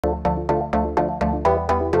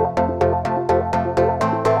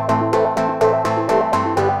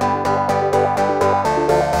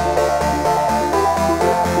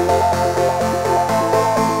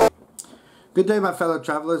Good day, my fellow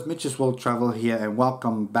travelers. Mitch's World Travel here, and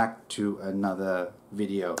welcome back to another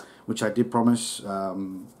video, which I did promise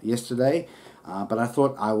yesterday, but I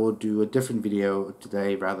thought I will do a different video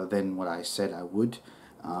today rather than what I said I would.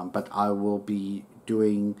 But I will be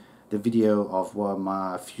doing the video of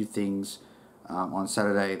a few things on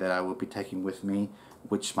Saturday that I will be taking with me,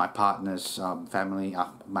 which my partner's family,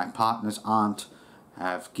 my partner's aunt,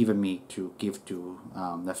 have given me to give to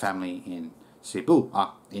the family in Cebu,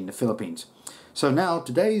 in the Philippines. So now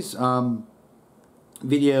today's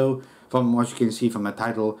video, from what you can see from the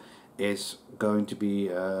title, is going to be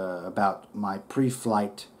about my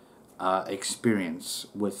pre-flight experience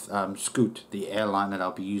with Scoot, the airline that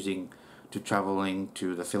I'll be using to traveling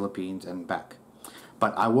to the Philippines and back.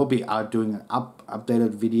 But I will be doing an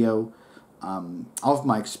updated video of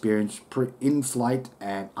my experience in flight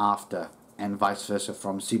and after, and vice versa,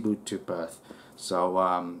 from Cebu to Perth.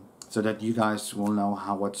 So so that you guys will know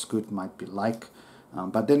what Scoot might be like.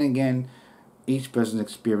 But then again, each person's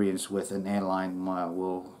experience with an airline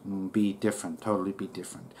will be different, totally be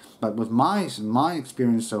different. But with my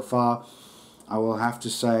experience so far, I will have to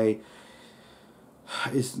say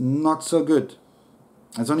it's not so good.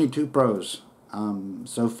 There's only 2 pros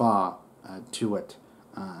so far to it,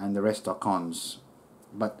 and the rest are cons.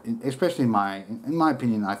 But especially in my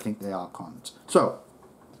opinion, I think they are cons. So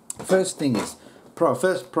first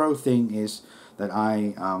pro thing is that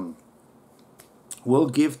I will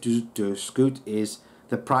give to Scoot is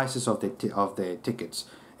the prices of the tickets.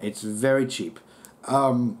 It's very cheap.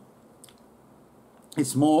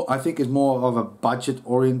 It's more, I think, it's more of a budget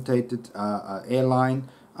orientated airline,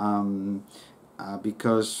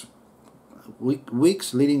 because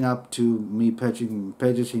weeks leading up to me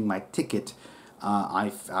purchasing my ticket,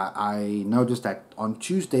 I noticed that on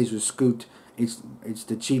Tuesdays with Scoot, it's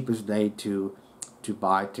the cheapest day to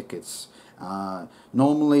buy tickets.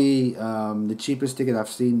 Normally the cheapest ticket I've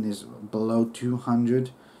seen is below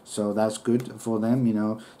 200, so that's good for them, you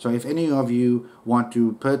know. So if any of you want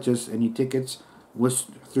to purchase any tickets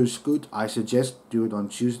through Scoot, I suggest do it on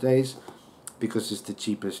Tuesdays, because it's the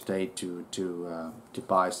cheapest day to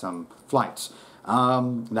buy some flights.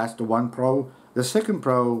 That's the one pro. The second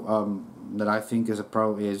pro that I think is a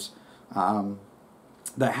pro is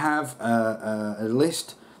they have a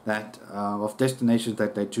list that of destinations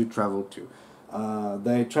that they do travel to.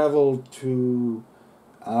 They travel to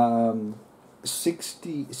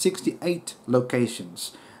 68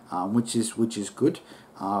 locations, which is good.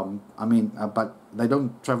 I mean, but they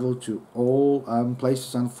don't travel to all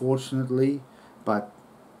places, unfortunately. But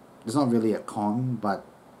it's not really a con. But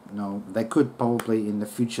you know, they could probably in the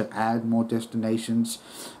future add more destinations,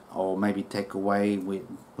 or maybe take away with,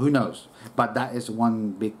 who knows. But that is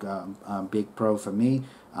one big pro for me,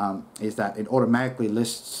 is that it automatically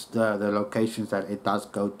lists the locations that it does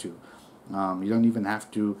go to. You don't even have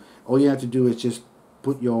to, all you have to do is just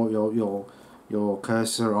put your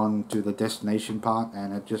cursor onto the destination part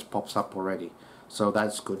and it just pops up already. So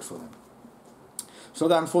that's good for them. So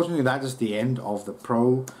that, unfortunately, that is the end of the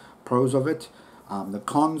pros of it. The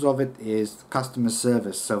cons of it is customer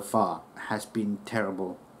service so far has been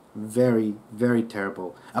terrible. Very, very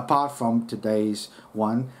terrible. Apart from today's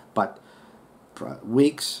one, but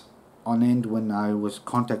weeks on end when I was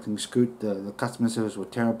contacting Scoot, the customer service were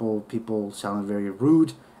terrible. People sounded very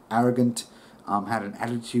rude, arrogant, had an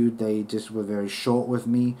attitude. They just were very short with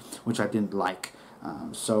me, which I didn't like.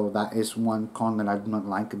 So that is one con that I do not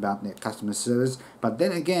like about their customer service. But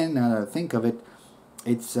then again, now that I think of it,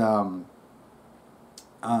 it's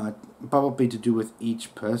probably to do with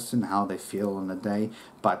each person, how they feel on the day,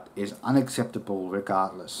 but is unacceptable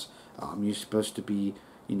regardless. You're supposed to be,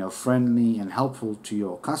 you know, friendly and helpful to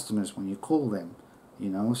your customers when you call them, you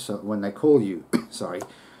know, so when they call you, sorry.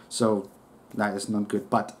 So that is not good.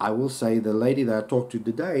 But I will say the lady that I talked to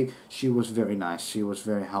today, she was very nice. She was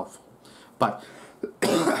very helpful. But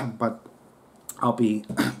but I'll be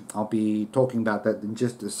talking about that in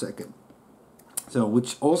just a second. So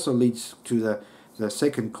which also leads to the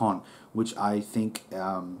second con, which I think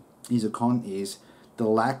is a con, is the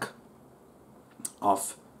lack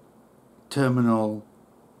of terminal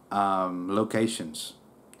locations.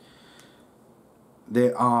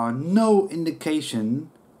 There are no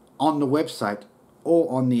indication on the website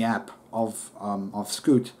or on the app of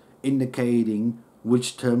Scoot indicating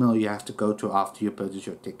which terminal you have to go to after you purchase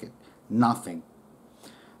your ticket. Nothing.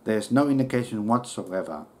 There's no indication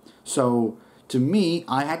whatsoever. So to me,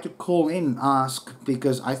 I had to call in and ask,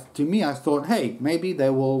 because I thought, hey, maybe they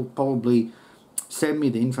will probably send me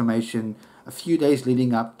the information a few days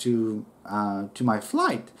leading up to my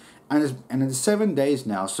flight, and it's 7 days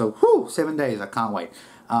now. So 7 days, I can't wait.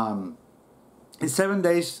 In 7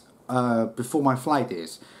 days before my flight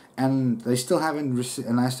is, and they still haven't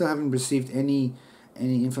and I still haven't received any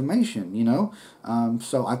information, you know.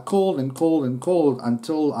 So I called and called and called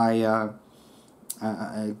until I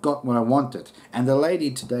got what I wanted, and the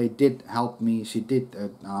lady today did help me. She did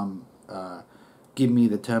give me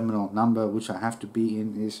the terminal number which I have to be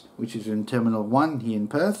in, which is in Terminal 1 here in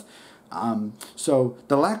Perth. So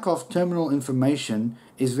the lack of terminal information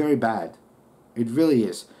is very bad. It really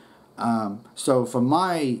is. So from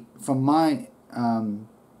my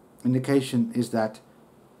indication is that,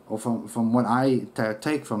 or from what I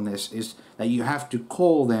take from this, is that you have to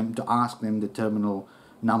call them to ask them the terminal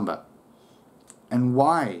number. And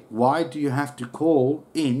why? Why do you have to call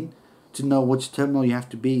in to know which terminal you have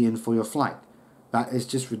to be in for your flight? That is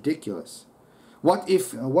just ridiculous. What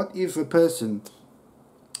if a person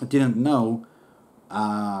didn't know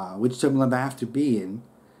which terminal they have to be in,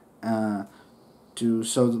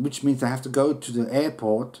 which means they have to go to the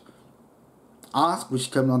airport, ask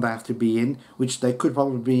which terminal they have to be in, which they could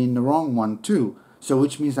probably be in the wrong one too. So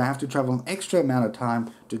which means they have to travel an extra amount of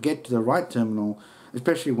time to get to the right terminal,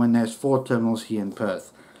 especially when there's 4 terminals here in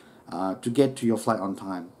Perth, to get to your flight on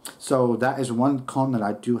time. So that is one con that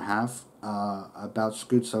I do have about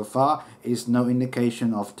Scoot so far, is no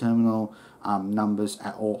indication of terminal numbers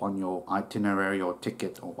at all on your itinerary or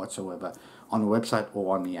ticket or whatsoever on the website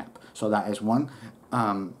or on the app. So that is one.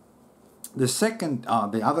 The second,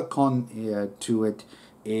 the other con to it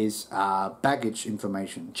is baggage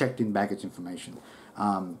information, checked-in baggage information.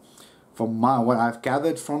 From what I've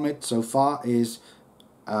gathered from it so far is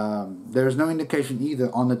there is no indication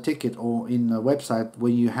either on the ticket or in the website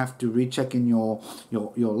where you have to recheck in your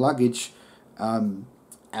luggage on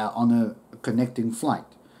a connecting flight.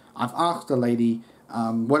 I've asked the lady,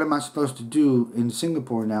 what am I supposed to do in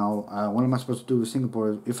Singapore now? What am I supposed to do with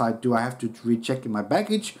Singapore? If I do, I have to recheck in my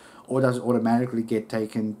baggage, or does it automatically get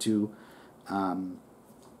taken to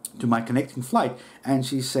my connecting flight? And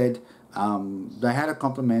she said they had a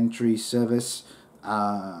complimentary service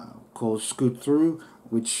called Scoot Through,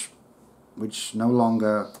 which no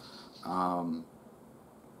longer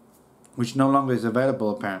is available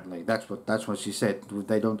apparently. That's what she said.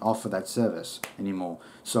 They don't offer that service anymore.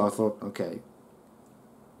 So I thought, okay.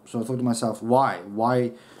 So I thought to myself, why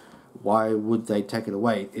would they take it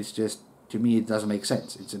away? It's just, to me, it doesn't make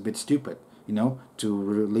sense. It's a bit stupid, you know, to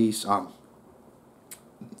release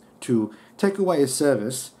to take away a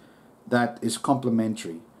service that is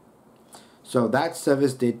complimentary. So that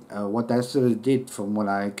service did what that service did, from what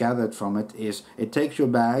I gathered from it, is it takes your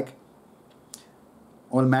bag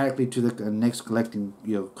automatically to the next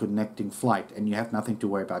connecting flight, and you have nothing to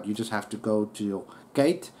worry about. You just have to go to your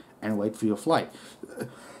gate and wait for your flight.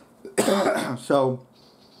 So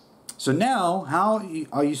now, how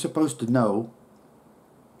are you supposed to know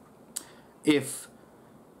if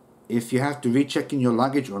you have to recheck in your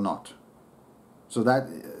luggage or not? So that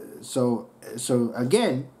so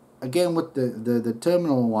again with the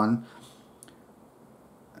terminal one.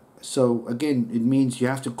 So again, it means you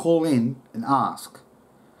have to call in and ask.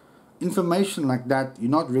 Information like that, you're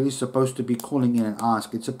not really supposed to be calling in and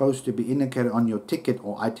ask. It's supposed to be indicated on your ticket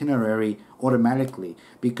or itinerary automatically,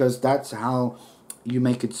 because that's how you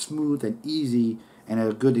make it smooth and easy and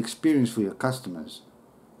a good experience for your customers,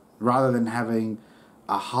 rather than having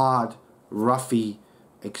a hard, roughy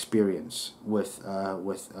experience with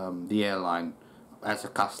the airline as a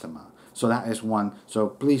customer. So that is one. So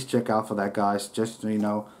please check out for that, guys. Just so you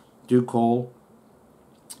know, do call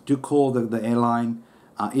the airline.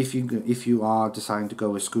 If you are deciding to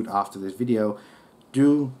go with Scoot after this video,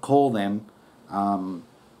 do call them and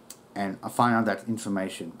find out that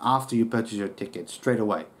information after you purchase your ticket straight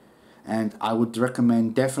away. And I would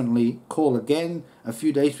recommend definitely call again a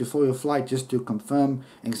few days before your flight, just to confirm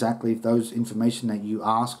exactly if those information that you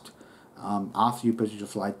asked after you purchase your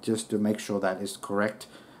flight, just to make sure that is correct,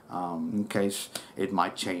 in case it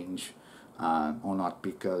might change or not,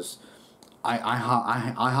 because I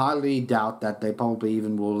highly doubt that they probably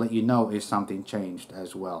even will let you know if something changed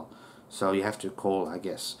as well. So you have to call, I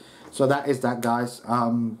guess. So that is that, guys.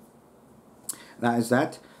 That is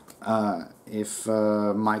that. If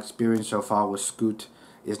my experience so far with Scoot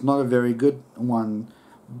is not a very good one,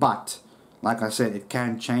 but like I said, it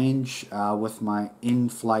can change with my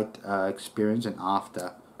in-flight experience and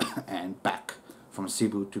after and back from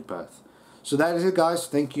Cebu to Perth. So that is it, guys.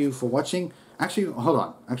 Thank you for watching. Actually, hold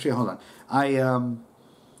on.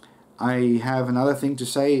 I have another thing to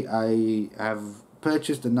say. I have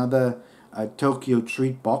purchased another Tokyo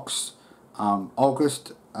Treat box,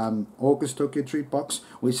 August Tokyo Treat box,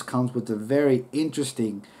 which comes with a very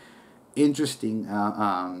interesting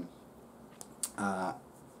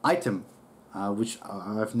item which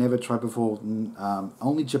I've never tried before.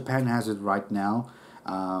 Only Japan has it right now,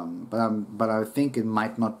 but I think it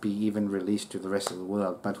might not be even released to the rest of the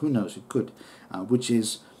world. But who knows? It could, which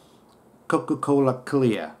is Coca-Cola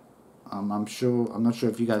Clear. I'm not sure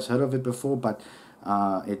if you guys heard of it before, but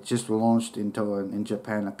it just launched in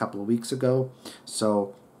Japan a couple of weeks ago.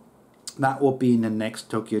 So that will be in the next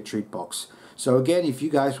Tokyo Treat Box. So again, if you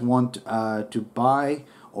guys want to buy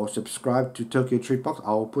or subscribe to Tokyo Treat Box,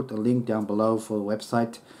 I'll put a link down below for the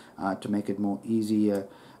website to make it more easier,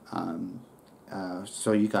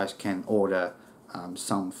 so you guys can order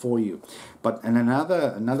some for you. And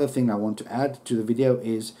another thing I want to add to the video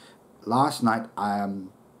is, last night I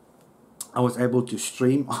was able to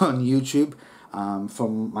stream on YouTube.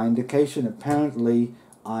 From my indication, apparently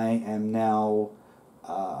I am now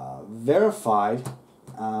verified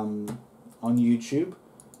on YouTube,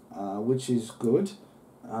 which is good,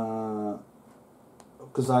 because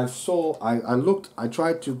I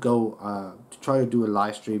tried to do a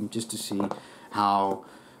live stream just to see how,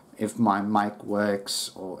 if my mic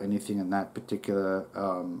works or anything in that particular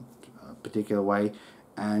way,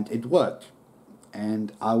 and it worked.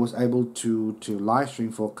 And I was able to live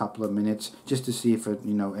stream for a couple of minutes just to see if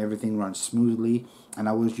everything runs smoothly, and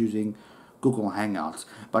I was using Google Hangouts.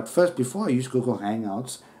 But first, before I used Google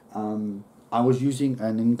Hangouts, I was using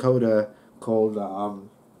an encoder called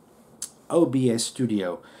OBS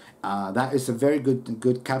Studio. That is a very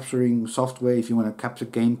good capturing software. If you want to capture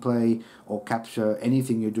gameplay or capture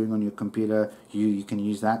anything you're doing on your computer, you can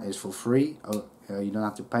use that. It's for free. You don't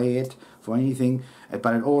have to pay it for anything,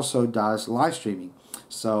 but it also does live streaming.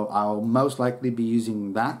 So I'll most likely be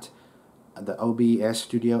using that, the OBS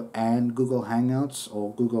Studio, and Google Hangouts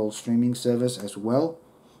or Google Streaming Service as well.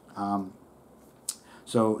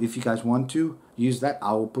 So if you guys want to use that,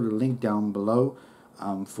 I will put a link down below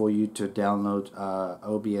for you to download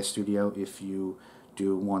OBS Studio if you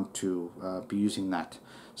do want to be using that.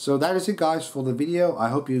 So that is it, guys, for the video. I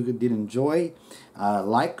hope you did enjoy.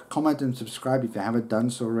 Like, comment, and subscribe if you haven't done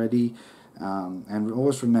so already. And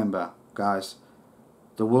always remember, guys,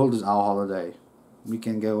 the world is our holiday. We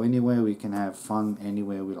can go anywhere, we can have fun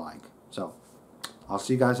anywhere we like. So I'll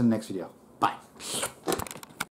see you guys in the next video. Bye.